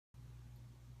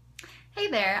Hey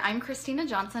there, I'm Christina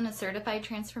Johnson, a certified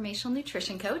transformational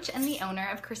nutrition coach and the owner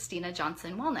of Christina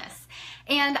Johnson Wellness.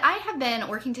 And I have been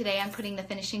working today on putting the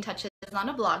finishing touches on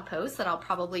a blog post that I'll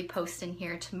probably post in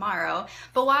here tomorrow.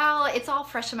 But while it's all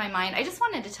fresh in my mind, I just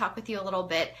wanted to talk with you a little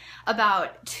bit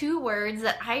about two words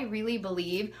that I really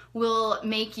believe will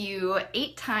make you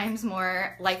 8 times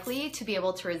more likely to be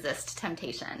able to resist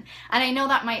temptation. And I know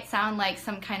that might sound like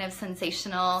some kind of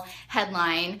sensational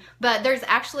headline, but there's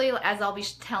actually, as I'll be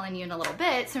telling you in a little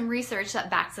bit, some research that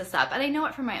backs this up. And I know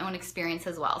it from my own experience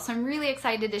as well. So I'm really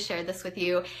excited to share this with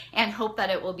you and hope that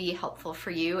it will be helpful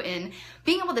for you in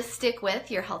being able to stick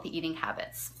with your healthy eating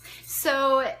habits.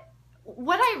 So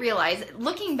what I realized,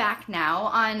 looking back now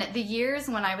on the years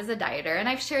when I was a dieter, and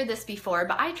I've shared this before,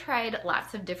 but I tried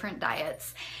lots of different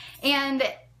diets. And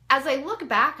as I look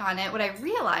back on it, what I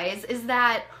realize is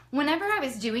that whenever I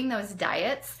was doing those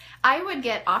diets, I would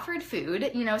get offered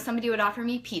food. You know, somebody would offer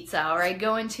me pizza, or I'd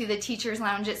go into the teacher's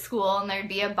lounge at school and there'd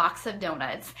be a box of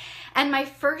donuts. And my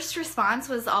first response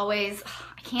was always,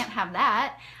 I can't have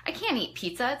that. I can't eat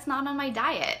pizza. It's not on my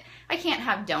diet. I can't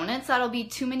have donuts. That'll be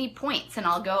too many points and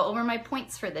I'll go over my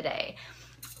points for the day.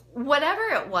 Whatever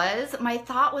it was, my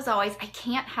thought was always, I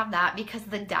can't have that because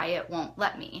the diet won't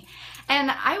let me.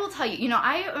 And I will tell you, you know,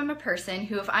 I am a person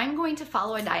who, if I'm going to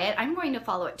follow a diet, I'm going to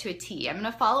follow it to a T. I'm going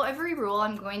to follow every rule.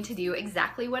 I'm going to do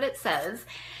exactly what it says.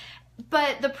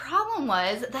 But the problem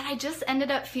was that I just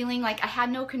ended up feeling like I had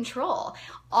no control.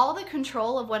 All the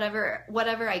control of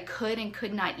whatever I could and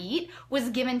could not eat was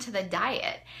given to the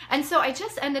diet. And so I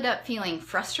just ended up feeling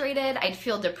frustrated. I'd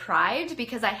feel deprived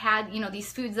because I had, you know,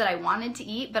 these foods that I wanted to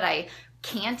eat, but I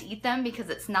can't eat them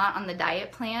because it's not on the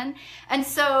diet plan. And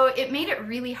so it made it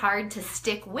really hard to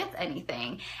stick with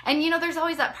anything. And you know, there's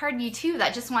always that part of you too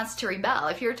that just wants to rebel.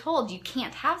 If you're told you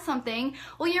can't have something,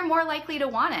 well, you're more likely to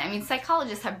want it. I mean,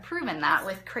 psychologists have proven that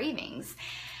with cravings.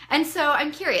 And so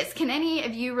I'm curious, can any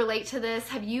of you relate to this?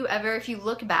 Have you ever, if you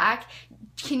look back,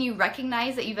 can you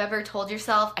recognize that you've ever told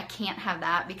yourself, I can't have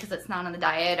that because it's not on the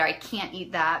diet, or I can't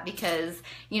eat that because,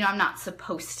 you know, I'm not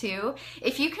supposed to?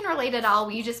 If you can relate at all,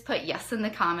 will you just put yes in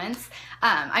the comments?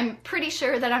 I'm pretty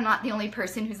sure that I'm not the only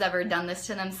person who's ever done this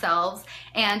to themselves,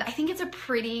 and I think it's a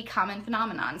pretty common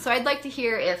phenomenon. So I'd like to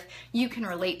hear if you can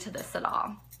relate to this at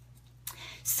all.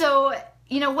 So,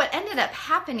 you know, what ended up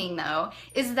happening though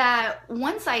is that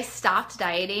once I stopped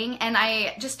dieting and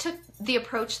I just took the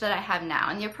approach that I have now,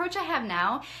 and the approach I have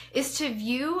now is to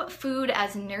view food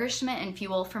as nourishment and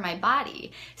fuel for my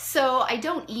body. So I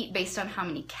don't eat based on how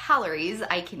many calories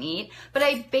I can eat, but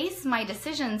I base my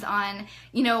decisions on,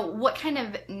 you know, what kind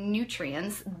of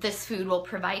nutrients this food will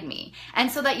provide me.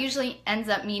 And so that usually ends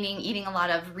up meaning eating a lot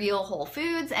of real whole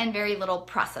foods and very little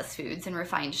processed foods and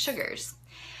refined sugars.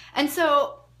 And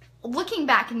so looking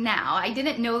back now, I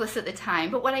didn't know this at the time,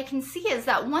 but what I can see is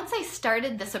that once I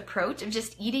started this approach of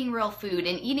just eating real food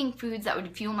and eating foods that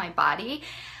would fuel my body,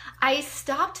 I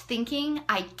stopped thinking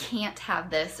I can't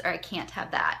have this or I can't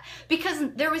have that,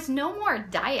 because there was no more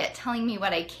diet telling me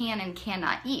what I can and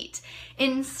cannot eat.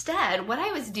 Instead, what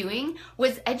I was doing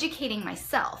was educating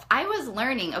myself. I was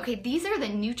learning, okay, these are the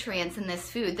nutrients in this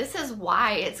food. This is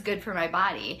why it's good for my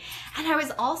body. And I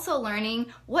was also learning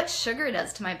what sugar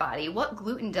does to my body, what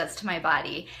gluten does to my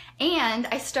body. And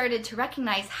I started to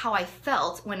recognize how I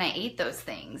felt when I ate those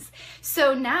things.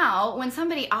 So now when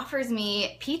somebody offers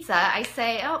me pizza, I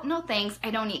say, oh, no thanks, I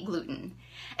don't eat gluten.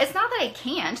 It's not that I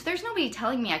can't. There's nobody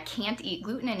telling me I can't eat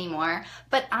gluten anymore,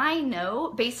 but I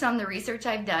know, based on the research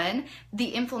I've done, the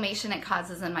inflammation it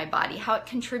causes in my body, how it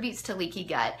contributes to leaky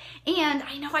gut, and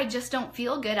I know I just don't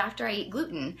feel good after I eat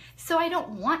gluten, so I don't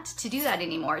want to do that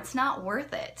anymore. It's not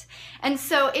worth it. And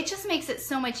so it just makes it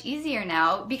so much easier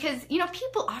now because, you know,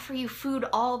 people offer you food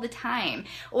all the time,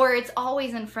 or it's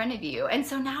always in front of you, and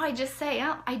so now I just say,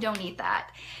 oh, I don't eat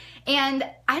that. And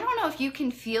I don't know if you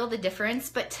can feel the difference,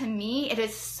 but to me, it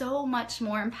is so much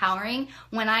more empowering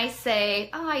when I say,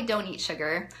 oh, I don't eat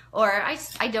sugar, or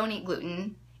I don't eat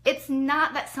gluten. It's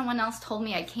not that someone else told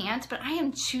me I can't, but I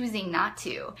am choosing not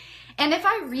to. And if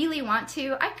I really want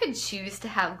to, I could choose to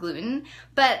have gluten,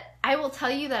 but I will tell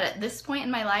you that at this point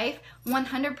in my life,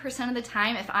 100% of the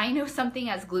time, if I know something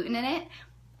has gluten in it,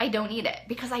 I don't eat it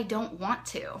because I don't want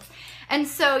to. And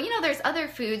so, you know, there's other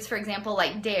foods, for example,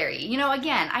 like dairy. You know,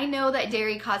 again, I know that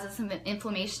dairy causes some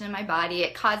inflammation in my body.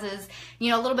 It causes, you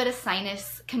know, a little bit of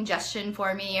sinus congestion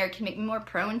for me, or it can make me more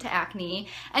prone to acne.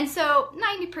 And so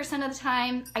 90% of the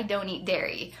time, I don't eat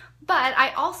dairy. But I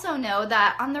also know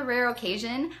that on the rare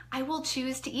occasion, I will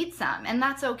choose to eat some, and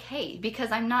that's okay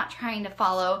because I'm not trying to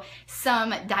follow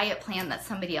some diet plan that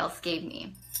somebody else gave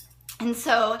me. And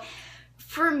so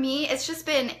for me, it's just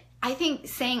been I think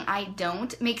saying I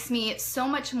don't makes me so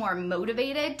much more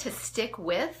motivated to stick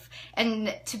with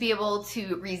and to be able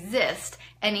to resist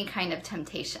any kind of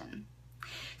temptation.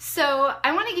 So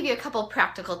I want to give you a couple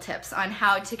practical tips on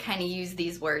how to kind of use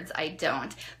these words, I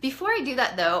don't. Before I do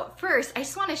that though, first I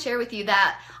just want to share with you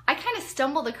that I kind of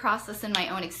stumbled across this in my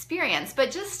own experience,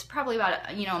 but just probably about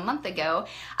a month ago,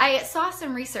 I saw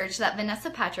some research that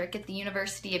Vanessa Patrick at the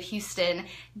University of Houston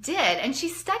did, and she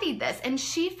studied this, and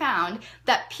she found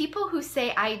that people who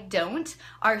say I don't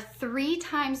are 3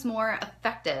 times more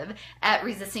effective at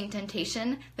resisting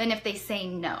temptation than if they say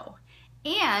no.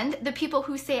 And the people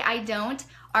who say I don't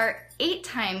are 8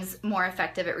 times more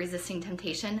effective at resisting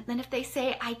temptation than if they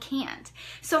say I can't.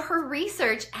 So her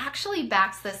research actually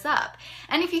backs this up.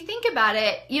 And if you think about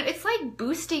it, it's like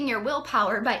boosting your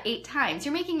willpower by 8 times.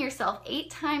 You're making yourself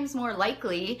 8 times more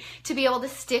likely to be able to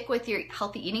stick with your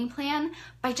healthy eating plan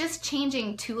by just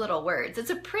changing 2 little words.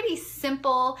 It's a pretty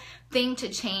simple thing to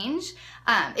change.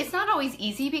 It's not always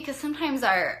easy because sometimes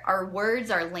our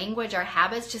words, our language, our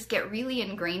habits just get really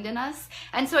ingrained in us.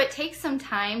 And so it takes some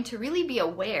time to really be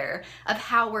aware of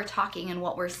how we're talking and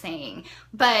what we're saying.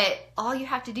 But all you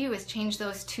have to do is change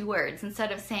those 2 words.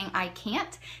 Instead of saying I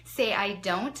can't, say I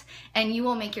don't, and you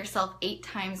will make yourself 8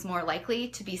 times more likely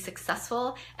to be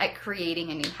successful at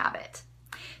creating a new habit.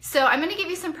 So I'm going to give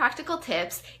you some practical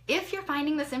tips. If you're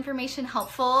finding this information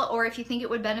helpful, or if you think it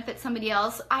would benefit somebody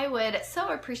else, I would so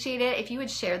appreciate it if you would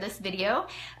share this video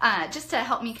just to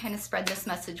help me kind of spread this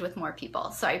message with more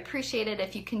people. So I appreciate it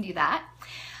if you can do that.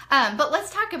 But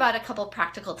let's talk about a couple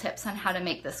practical tips on how to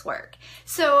make this work.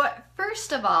 So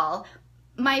first of all,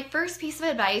 my first piece of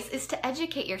advice is to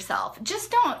educate yourself.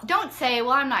 Just don't say,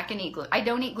 well, I'm not going to eat gluten. I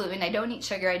don't eat gluten. I don't eat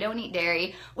sugar. I don't eat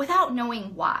dairy, without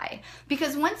knowing why.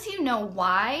 Because once you know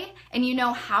why and you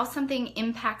know how something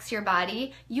impacts your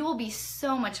body, you will be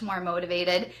so much more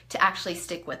motivated to actually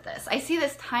stick with this. I see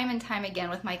this time and time again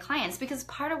with my clients because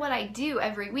part of what I do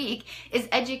every week is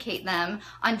educate them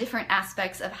on different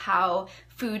aspects of how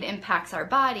food impacts our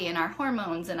body and our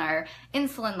hormones and our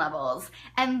insulin levels,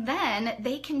 and then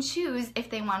they can choose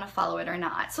if they want to follow it or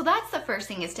not. So that's the first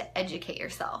thing, is to educate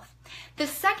yourself. The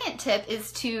second tip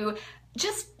is to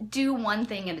just do one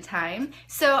thing at a time.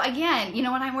 So again,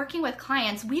 when I'm working with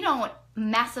clients, we don't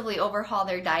massively overhaul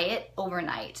their diet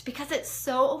overnight because it's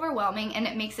so overwhelming and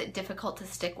it makes it difficult to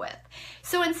stick with.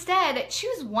 So instead,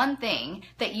 choose one thing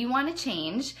that you want to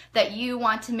change, that you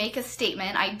want to make a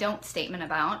statement, I don't statement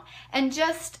about, and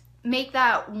just make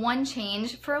that one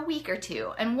change for a week or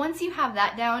 2. And once you have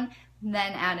that down,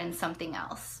 then add in something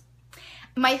else.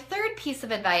 My third piece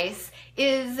of advice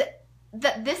is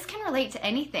that this can relate to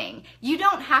anything. You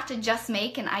don't have to just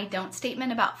make an I don't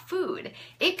statement about food.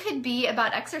 It could be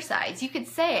about exercise. You could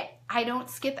say, I don't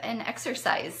skip an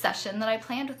exercise session that I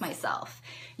planned with myself.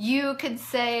 You could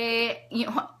say,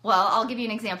 well, I'll give you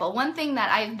an example. One thing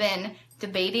that I've been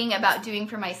debating about doing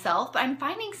for myself, but I'm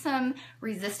finding some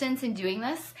resistance in doing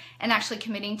this and actually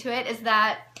committing to it, is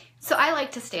that so I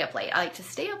like to stay up late. I like to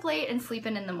stay up late and sleep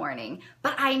in the morning.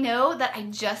 But I know that I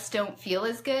just don't feel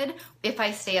as good if I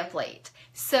stay up late.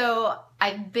 So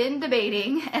I've been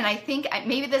debating, and I think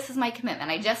maybe this is my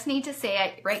commitment. I just need to say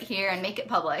it right here and make it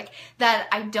public that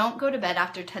I don't go to bed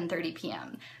after 10:30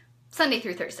 p.m. Sunday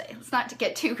through Thursday. Let's not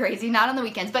get too crazy, not on the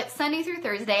weekends, but Sunday through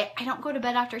Thursday, I don't go to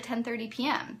bed after 10:30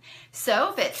 p.m.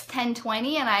 So if it's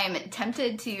 10:20 and I'm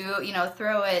tempted to,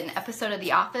 throw an episode of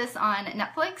The Office on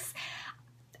Netflix,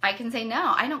 I can say,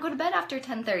 no, I don't go to bed after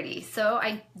 10:30, so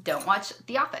I don't watch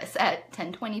The Office at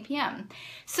 10:20 p.m.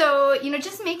 So,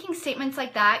 just making statements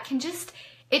like that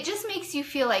it just makes you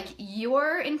feel like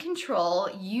you're in control,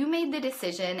 you made the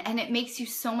decision, and it makes you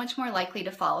so much more likely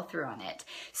to follow through on it.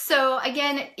 So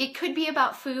again, it could be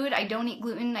about food, I don't eat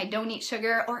gluten, I don't eat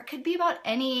sugar, or it could be about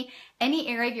any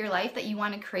area of your life that you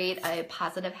want to create a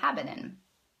positive habit in.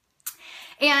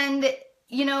 And,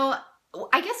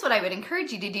 I guess what I would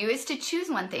encourage you to do is to choose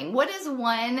one thing. What is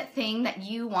one thing that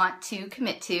you want to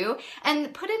commit to?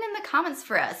 And put it in the comments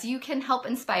for us. You can help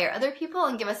inspire other people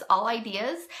and give us all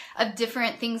ideas of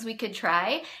different things we could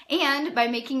try. And by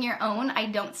making your own I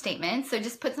don't statement, so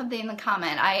just put something in the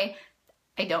comment. I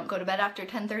don't go to bed after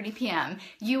 10:30 p.m.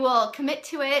 You will commit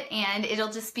to it, and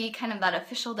it'll just be kind of that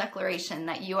official declaration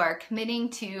that you are committing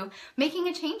to making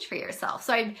a change for yourself.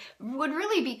 So I would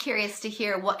really be curious to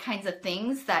hear what kinds of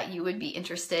things that you would be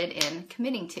interested in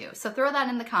committing to. So throw that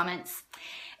in the comments.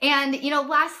 And,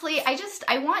 lastly,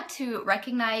 I want to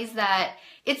recognize that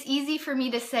it's easy for me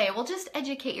to say, well, just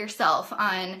educate yourself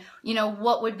on,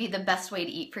 what would be the best way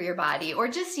to eat for your body, or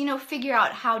just, figure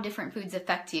out how different foods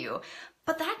affect you.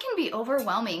 But that can be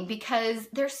overwhelming because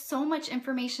there's so much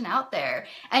information out there.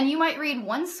 And you might read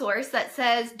one source that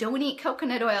says, don't eat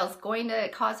coconut oil, it's going to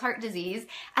cause heart disease.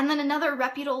 And then another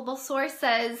reputable source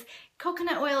says,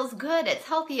 coconut oil is good, it's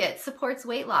healthy, it supports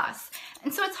weight loss.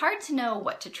 And so it's hard to know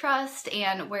what to trust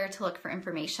and where to look for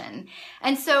information.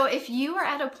 And so if you are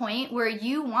at a point where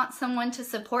you want someone to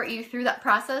support you through that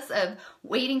process of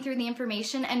wading through the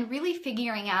information and really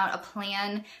figuring out a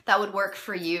plan that would work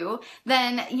for you,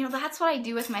 then that's what I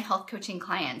do with my health coaching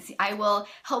clients. I will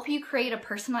help you create a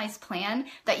personalized plan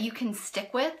that you can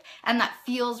stick with and that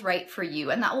feels right for you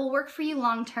and that will work for you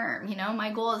long term. My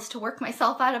goal is to work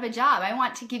myself out of a job. I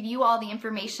want to give you all the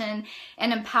information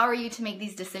and empower you to make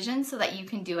these decisions so that you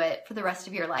can do it for the rest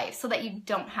of your life, so that you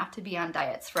don't have to be on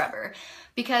diets forever.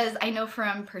 Because I know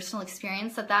from personal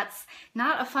experience that that's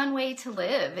not a fun way to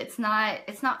live. It's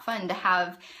not fun to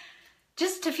have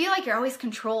just to feel like you're always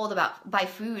controlled by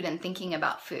food and thinking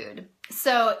about food.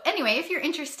 So anyway, if you're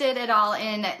interested at all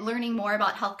in learning more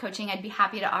about health coaching, I'd be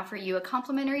happy to offer you a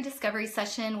complimentary discovery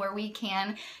session where we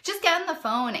can just get on the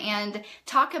phone and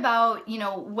talk about,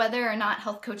 whether or not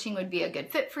health coaching would be a good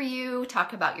fit for you,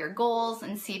 talk about your goals,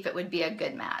 and see if it would be a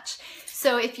good match.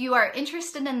 So if you are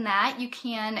interested in that, you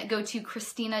can go to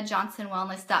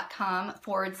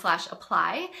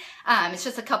ChristinaJohnsonWellness.com/apply. It's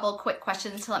just a couple quick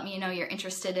questions to let me know you're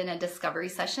interested in a discovery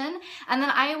session. And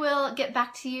then I will get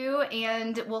back to you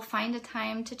and we'll find a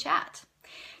time to chat.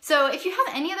 So if you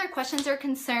have any other questions or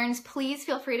concerns, please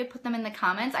feel free to put them in the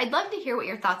comments. I'd love to hear what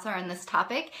your thoughts are on this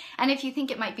topic and if you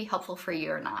think it might be helpful for you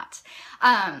or not.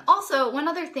 Also, one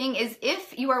other thing is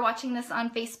if you are watching this on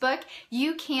Facebook,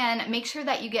 you can make sure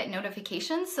that you get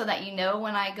notifications so that you know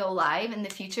when I go live in the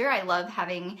future. I love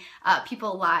having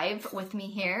people live with me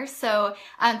here. So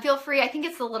feel free, I think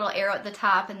it's the little arrow at the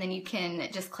top and then you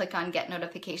can just click on get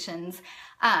notifications.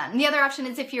 The other option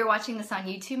is if you're watching this on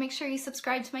YouTube, make sure you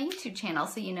subscribe to my YouTube channel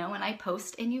so you know when I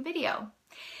post a new video.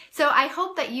 So I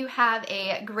hope that you have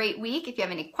a great week. If you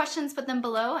have any questions, put them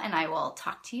below and I will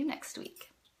talk to you next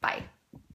week. Bye.